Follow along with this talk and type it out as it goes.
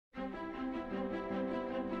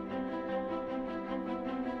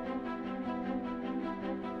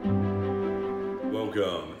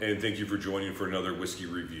welcome, and thank you for joining for another whiskey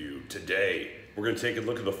review. Today, we're going to take a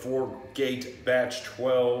look at the 4-gate batch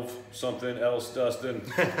 12, something else, Dustin.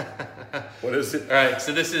 What is it? All right,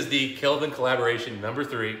 so this is the Kelvin Collaboration number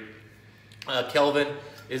 3. Kelvin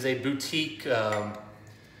is a boutique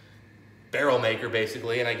barrel maker,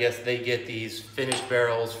 basically, and I guess they get these finished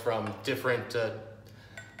barrels from different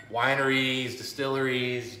wineries,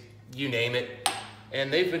 distilleries, you name it.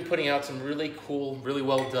 And they've been putting out some really cool, really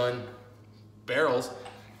well done barrels.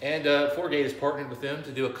 And 4-Gate has partnered with them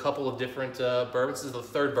to do a couple of different bourbons. This is the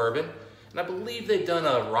 3rd bourbon. And I believe they've done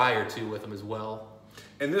a rye or 2 with them as well.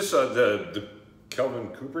 And this, the Kelvin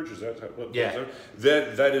Cooperage, is that what? Yeah.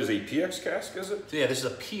 That is a PX cask, is it? So yeah, this is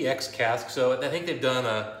a PX cask. So I think they've done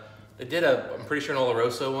I'm pretty sure an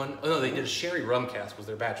Oloroso one. Oh no, they did a Sherry-Rum cask was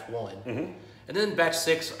their batch 1. Mm-hmm. And then batch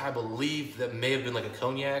 6, I believe that may have been like a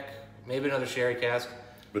cognac, maybe another sherry cask.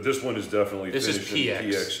 But this one is definitely finished in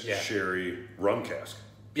PX, yeah. Sherry-Rum cask.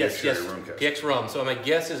 Yes, yes, Rum cask. PX rum. So my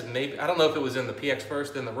guess is maybe, I don't know if it was in the PX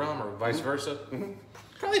first, then the rum, or vice versa. Mm-hmm.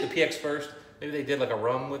 Probably the PX first. Maybe they did like a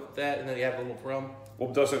rum with that, and then they have a little rum.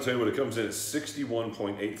 Well, Dustin, I'll tell you what, it comes in at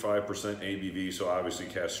 61.85% ABV, so obviously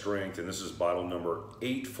cask strength, and this is bottle number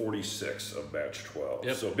 846 of batch 12.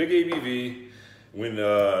 Yep. So big ABV. When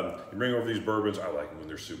you bring over these bourbons, I like them when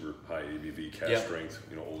they're super high ABV, cask strength,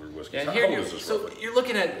 older whiskeys. Yeah, and here you're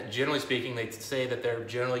looking at, generally speaking, they say that they're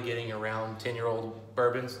generally getting around 10-year-old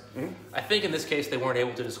bourbons. Mm-hmm. I think in this case they weren't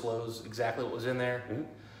able to disclose exactly what was in there.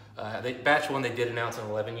 Mm-hmm. Batch 1 they did announce an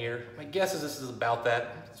 11-year. My guess is this is about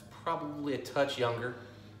that. It's probably a touch younger.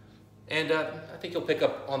 And I think you'll pick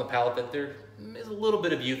up on the palate that there is a little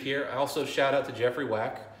bit of youth here. I also shout out to Jeffrey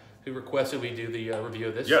Wack, who requested we do the review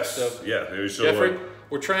of this. Yes, so, yeah. So, Jeffrey,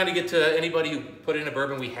 we're trying to get to anybody who put in a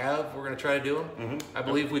bourbon we have. We're going to try to do them. Mm-hmm. I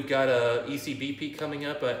believe we've got a ECBP coming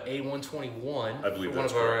up, at A121. I believe for one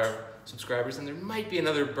of our subscribers, and there might be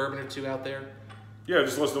another bourbon or 2 out there. Yeah,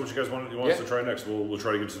 just let us know what you guys want us to try next. We'll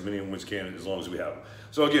try to get to as many of them as we can as long as we have them.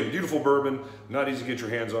 So again, beautiful bourbon, not easy to get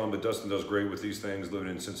your hands on, but Dustin does great with these things, living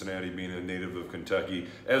in Cincinnati, being a native of Kentucky.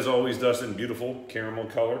 As always, Dustin, beautiful caramel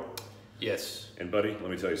color. Yes. And buddy,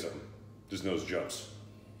 let me tell you something. This nose jumps.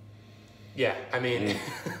 Yeah, I mean,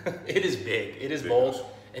 it is big. It is bold. Nose.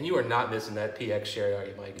 And you are not missing that PX Sherry, are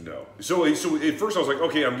you, Mike? No. So at first I was like,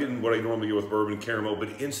 okay, I'm getting what I normally get with bourbon, caramel,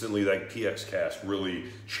 but instantly that PX cask really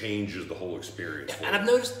changes the whole experience. And I've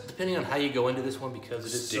noticed, depending on how you go into this one, because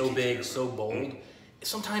it is so big, so bold,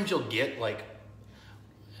 sometimes you'll get like,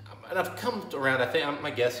 and I've come around, I think,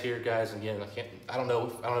 my guess here, guys, again, I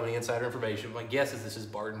don't have any insider information, but my guess is this is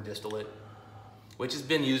Barton distillate, which has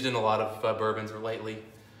been used in a lot of bourbons lately,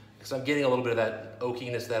 because I'm getting a little bit of that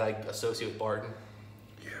oakiness that I associate with Barton.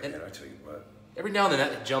 Yeah, and man, I tell you what. Every now and then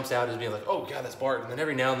that jumps out as being like, oh God, that's Barton. And then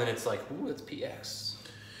every now and then it's like, ooh, that's PX.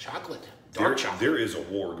 Chocolate, dark chocolate. There is a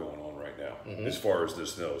war going on right now as far as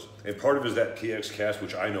this knows. And part of it is that PX cask,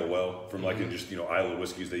 which I know well from like in just, Isla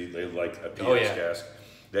whiskeys, they like a PX cask.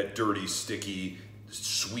 That dirty, sticky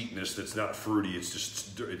sweetness that's not fruity,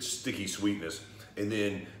 it's sticky sweetness. And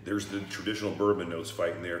then there's the traditional bourbon notes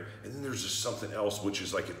fighting there. And then there's just something else, which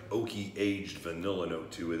is like an oaky aged vanilla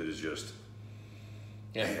note to it that is just,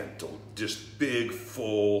 man, just big,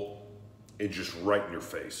 full, and just right in your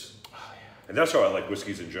face. Oh, yeah. And that's how I like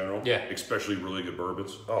whiskeys in general. Yeah. Especially really good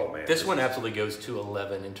bourbons. Oh, man. This one absolutely goes to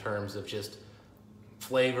 11 in terms of just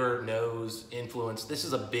flavor, nose, influence. This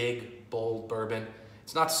is a big, bold bourbon.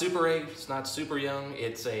 It's not super aged. It's not super young.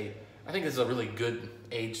 I think this is a really good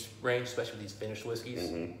age range, especially with these finished whiskeys.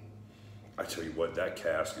 Mm-hmm. I tell you what, that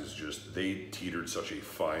cask is just, they teetered such a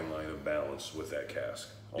fine line of balance with that cask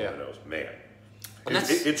on the nose. Man.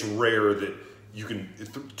 It's rare that you can,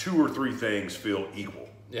 2 or 3 things feel equal.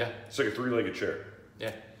 Yeah. It's like a 3-legged chair.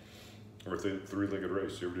 Yeah. Or a 3-legged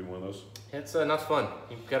race. You ever do one of those? It's not fun.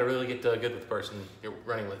 You've got to really get good with the person you're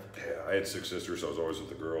running with. Yeah, I had 6 sisters, so I was always with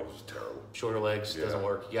the girl. It was terrible. Shorter legs, doesn't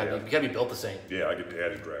work. You gotta be built the same. Yeah, I didn't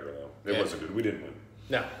drag her though. It wasn't good. We didn't win.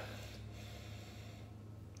 No.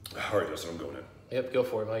 All right, Justin, I'm going in. Yep, go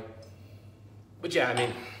for it, Mike. But yeah, I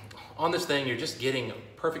mean, on this thing, you're just getting a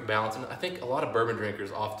perfect balance. And I think a lot of bourbon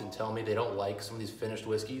drinkers often tell me they don't like some of these finished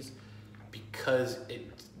whiskeys because it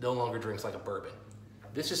no longer drinks like a bourbon.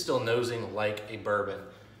 This is still nosing like a bourbon,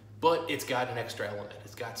 but it's got an extra element.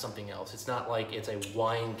 It's got something else. It's not like it's a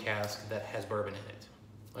wine cask that has bourbon in it.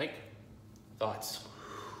 Mike, thoughts?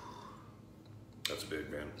 That's big,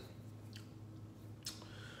 man.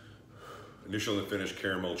 Initial and finished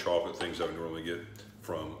caramel chocolate things I would normally get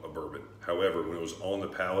from a bourbon. However, when it was on the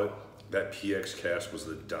palate, that PX cask was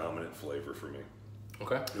the dominant flavor for me.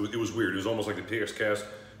 Okay. It was weird. It was almost like the PX cask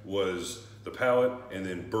was the palate and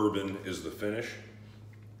then bourbon is the finish.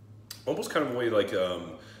 almost kind of a way like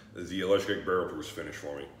the Electric Barrel Proof finish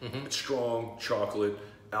for me. It's strong, chocolate,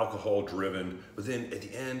 alcohol driven, but then at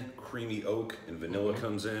the end, creamy oak and vanilla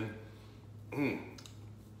comes in.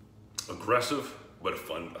 Aggressive, but a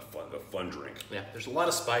fun drink. Yeah, there's a lot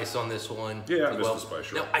of spice on this one. Yeah, I missed the spice.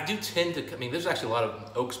 Sure. Now I do tend to. I mean, there's actually a lot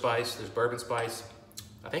of oak spice. There's bourbon spice.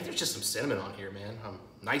 I think there's just some cinnamon on here, man.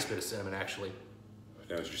 Nice bit of cinnamon, actually.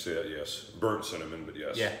 Now as you say that, yes, burnt cinnamon, but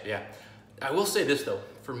yes. Yeah, yeah. I will say this though,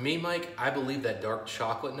 for me, Mike, I believe that dark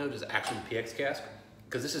chocolate note is actually the PX cask,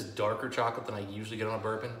 because this is darker chocolate than I usually get on a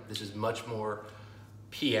bourbon. This is much more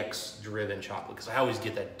PX driven chocolate, because I always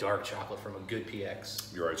get that dark chocolate from a good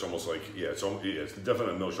PX. You're right. It's almost like it's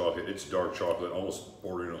definitely milk chocolate. It's dark chocolate, almost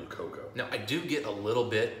bordering on cocoa. Now I do get a little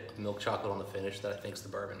bit of milk chocolate on the finish that I think is the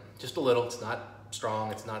bourbon. Just a little. It's not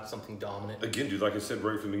strong. It's not something dominant. Again, dude, like I said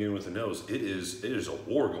right from the beginning with the nose, it is a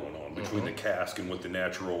war going on between the cask and what the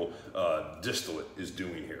natural distillate is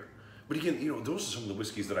doing here. But again, those are some of the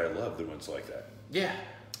whiskeys that I love. The ones like that. Yeah.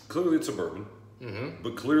 Clearly, it's a bourbon,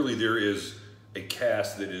 but clearly there is a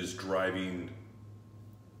cask that is driving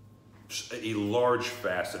a large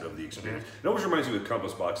facet of the experience. It always reminds me of the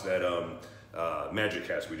Compass Box, that Magic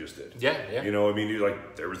cask we just did. Yeah, yeah. I mean,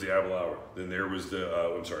 there was the Avalauer, then there was the,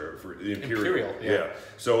 the Imperial. Yeah.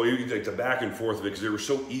 So like the back and forth of it, because they were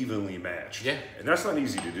so evenly matched. Yeah. And that's not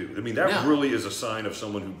easy to do. I mean, that really is a sign of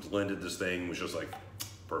someone who blended this thing, was just like,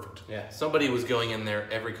 perfect. Yeah, somebody was going in there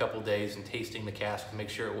every couple of days and tasting the cask to make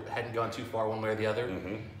sure it hadn't gone too far one way or the other.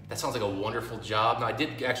 That sounds like a wonderful job. Now, I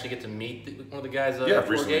did actually get to meet one of the guys.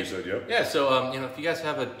 Recently you said, yep. Yeah, so if you guys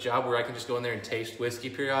have a job where I can just go in there and taste whiskey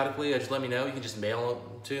periodically, just let me know. You can just mail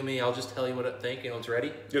it to me. I'll just tell you what I think. It's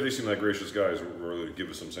ready. Yeah, they seem like gracious guys. Really give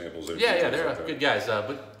us some samples. Yeah, they're good guys.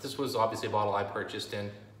 But this was obviously a bottle I purchased,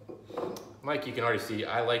 and Mike, you can already see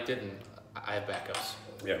I liked it, and I have backups.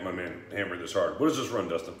 Yeah, my man hammered this hard. What does this run,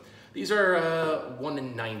 Dustin? These are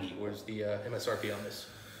 $1.90. Where's the MSRP on this?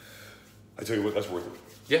 I tell you what, that's worth it.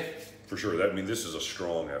 Yeah. For sure. This is a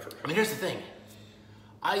strong effort. I mean, here's the thing.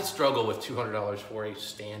 I struggle with $200 for a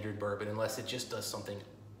standard bourbon unless it just does something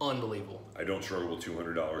unbelievable. I don't struggle with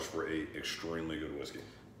 $200 for a extremely good whiskey.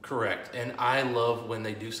 Correct. And I love when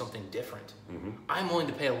they do something different. I'm willing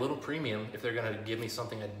to pay a little premium if they're going to give me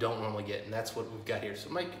something I don't normally get, and that's what we've got here. So,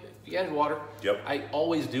 Mike, if you added water, I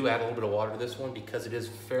always do add a little bit of water to this one because it is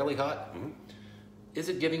fairly hot. Is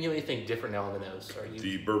it giving you anything different now on the nose?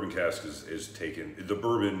 The bourbon cask is taken, the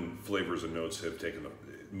bourbon flavors and notes have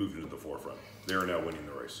moved into the forefront. They are now winning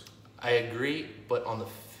the race. I agree, but on the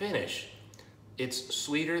finish, it's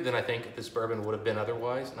sweeter than I think this bourbon would have been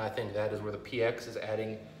otherwise, and I think that is where the PX is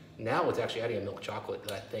adding. Now it's actually adding a milk chocolate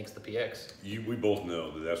that I think is the PX. We both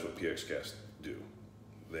know that that's what PX casks do.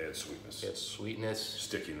 They add sweetness. It's sweetness.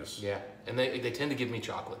 Stickiness. Yeah, and they tend to give me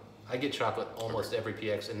chocolate. I get chocolate almost every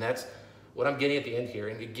PX, and that's what I'm getting at the end here.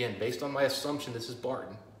 And again, based on my assumption, this is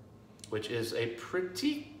Barton, which is a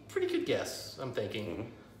pretty good guess, I'm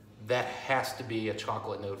thinking. That has to be a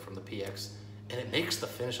chocolate note from the PX, and it makes the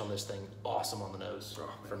finish on this thing awesome on the nose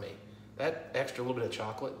for me. That extra little bit of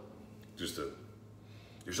chocolate.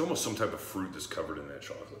 There's almost some type of fruit that's covered in that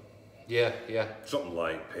chocolate. Yeah, yeah. Something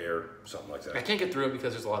like pear, something like that. I can't get through it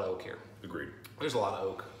because there's a lot of oak here. Agreed. There's a lot of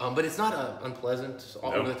oak, but it's not unpleasant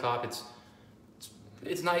all over the top.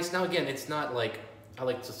 It's nice. Now again, it's not like, I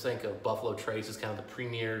like to think of Buffalo Trace as kind of the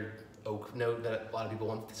premier oak note that a lot of people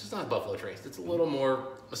want. This is not Buffalo Trace. It's a little more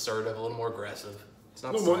assertive, a little more aggressive. It's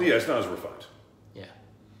not. It's not as refined. Yeah.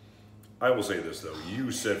 I will say this though.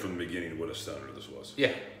 You said from the beginning what a stunner this was.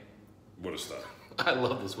 Yeah. What a stunner. I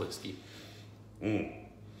love this whiskey. Yeah,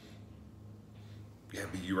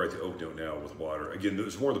 but you're right, the oak note now with water. Again,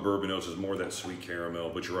 it's more the bourbon notes, it's more that sweet caramel,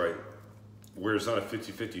 but you're right. Where it's not a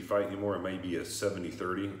 50-50 fight anymore, it may be a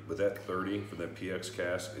 70-30, but that 30 from that PX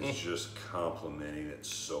cask is just complementing it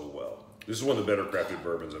so well. This is one of the better crafted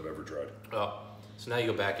bourbons I've ever tried. Oh, so now you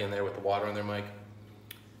go back in there with the water in there, Mike,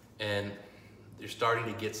 and you're starting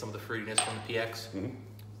to get some of the fruitiness from the PX.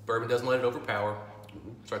 Bourbon doesn't let it overpower.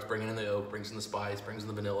 Starts bringing in the oak, brings in the spice, brings in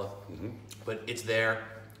the vanilla, but it's there.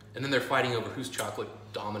 And then they're fighting over whose chocolate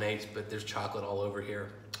dominates, but there's chocolate all over here.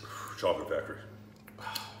 Chocolate factory.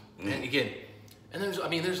 And again, and there's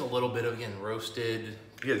a little bit of, again, roasted.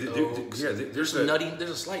 Yeah, there's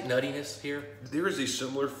a slight nuttiness here. There's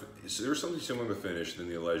something similar to finish than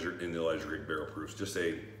the Electric Barrel Proofs. Just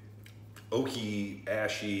a oaky,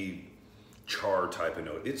 ashy, char type of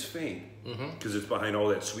note. It's faint because it's behind all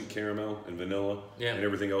that sweet caramel and vanilla and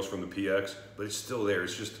everything else from the PX, but it's still there.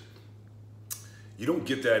 It's just, you don't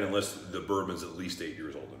get that unless the bourbon's at least 8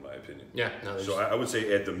 years old, in my opinion. Yeah. No, so I would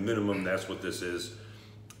say at the minimum, that's what this is.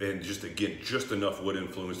 And just, again, just enough wood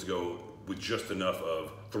influence to go, with just enough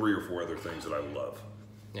of 3 or 4 other things that I love.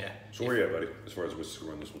 Yeah. So where are you at, buddy, as far as whiskey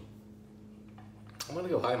score on this one? I'm going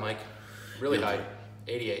to go high, Mike. Really high.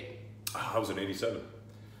 88. I was at 87.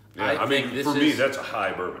 Yeah, I mean, for me, that's a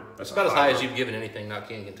high bourbon. That's about as high as you've given anything not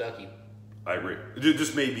King Kentucky. I agree.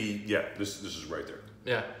 This may be, yeah, this is right there.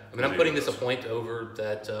 Yeah. I mean, I'm putting this a point over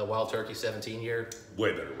that Wild Turkey 17 year.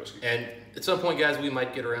 Way better whiskey. And at some point, guys, we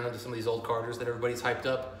might get around to some of these old Carters that everybody's hyped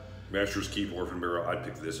up. Master's Keep, Orphan Barrel, I'd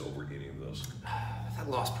pick this over any of those. That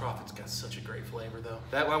Lost Prophet's got such a great flavor, though.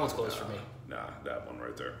 That one's close for me. Nah, that one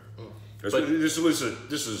right there. But this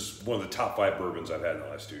is one of the top 5 bourbons I've had in the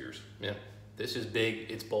last 2 years. Yeah. This is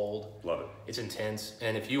big, it's bold. Love it. It's intense.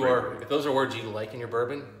 And if those are words you like in your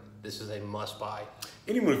bourbon, this is a must buy.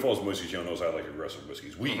 Anyone who follows Whiskey Channel knows I like aggressive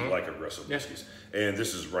whiskeys. We like aggressive whiskeys. And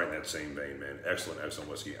this is right in that same vein, man. Excellent,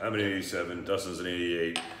 excellent whiskey. I'm an 87, Dustin's an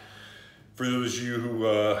 88. For those of you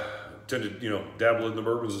who tend to, dabble in the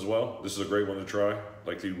bourbons as well, this is a great one to try.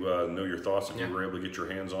 Like to know your thoughts if you were able to get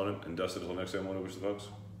your hands on it. And Dustin, until next time, I want to wish the folks.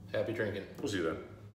 Happy drinking. We'll see you then.